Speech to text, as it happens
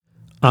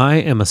I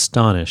am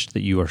astonished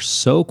that you are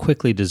so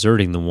quickly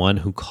deserting the one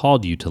who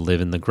called you to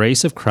live in the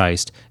grace of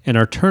Christ and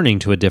are turning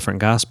to a different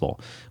gospel,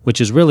 which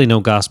is really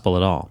no gospel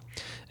at all.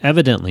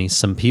 Evidently,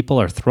 some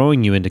people are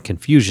throwing you into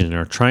confusion and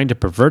are trying to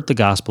pervert the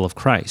gospel of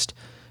Christ.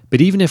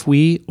 But even if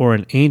we or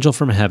an angel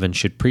from heaven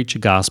should preach a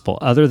gospel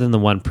other than the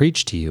one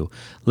preached to you,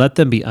 let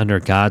them be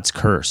under God's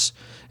curse,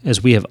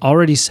 as we have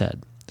already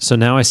said. So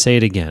now I say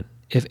it again.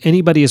 If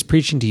anybody is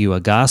preaching to you a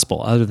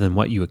gospel other than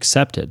what you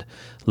accepted,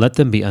 let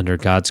them be under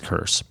God's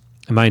curse.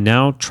 Am I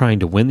now trying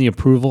to win the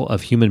approval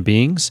of human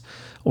beings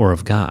or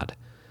of God?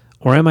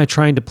 Or am I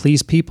trying to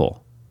please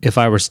people? If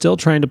I were still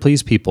trying to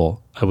please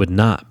people, I would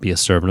not be a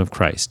servant of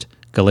Christ.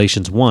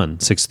 Galatians 1,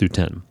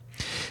 6-10.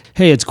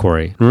 Hey, it's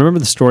Corey. Remember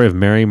the story of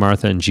Mary,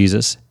 Martha, and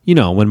Jesus? You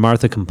know, when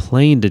Martha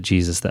complained to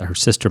Jesus that her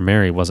sister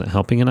Mary wasn't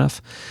helping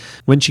enough?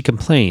 When she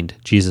complained,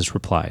 Jesus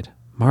replied,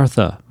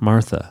 "Martha,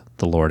 Martha,"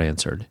 the Lord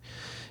answered,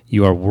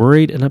 "you are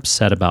worried and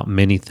upset about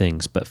many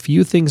things, but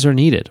few things are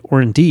needed,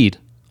 or indeed,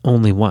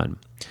 only one.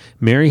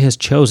 Mary has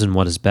chosen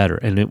what is better,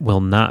 and it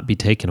will not be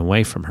taken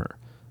away from her."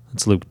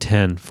 That's Luke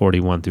 10,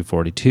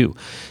 41-42.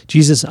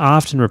 Jesus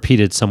often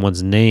repeated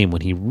someone's name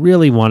when he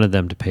really wanted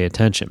them to pay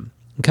attention.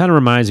 It kind of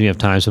reminds me of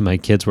times when my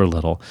kids were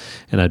little,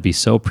 and I'd be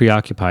so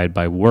preoccupied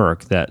by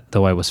work that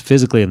though I was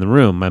physically in the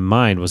room, my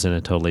mind was in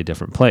a totally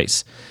different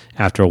place.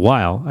 After a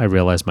while, I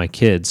realized my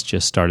kids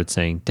just started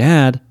saying,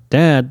 "Dad,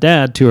 Dad,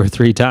 Dad," 2 or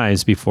 3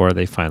 times before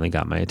they finally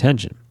got my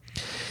attention.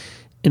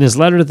 In his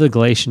letter to the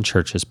Galatian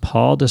churches,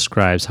 Paul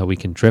describes how we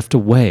can drift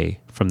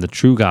away from the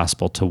true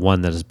gospel to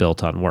one that is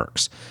built on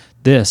works.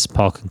 This,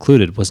 Paul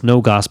concluded, was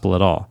no gospel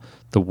at all.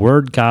 The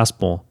word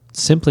gospel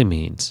simply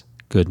means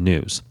good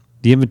news.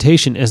 The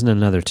invitation isn't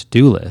another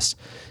to-do list.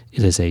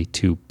 It is a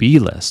to-be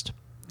list.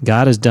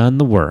 God has done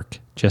the work,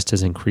 just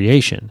as in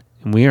creation,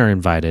 and we are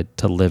invited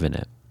to live in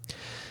it.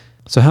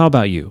 So how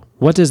about you?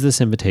 What does this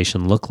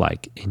invitation look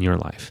like in your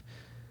life?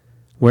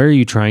 Where are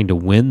you trying to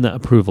win the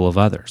approval of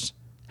others?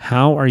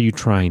 How are you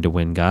trying to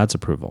win God's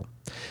approval?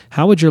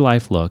 How would your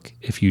life look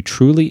if you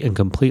truly and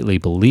completely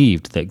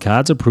believed that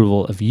God's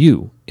approval of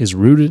you is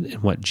rooted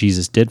in what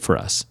Jesus did for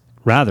us,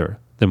 rather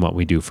than what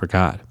we do for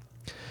God?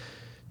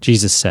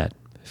 Jesus said,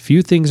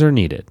 "Few things are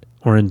needed,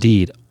 or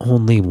indeed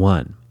only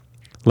one."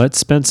 Let's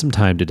spend some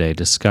time today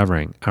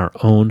discovering our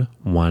own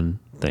one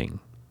thing.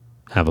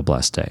 Have a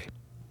blessed day.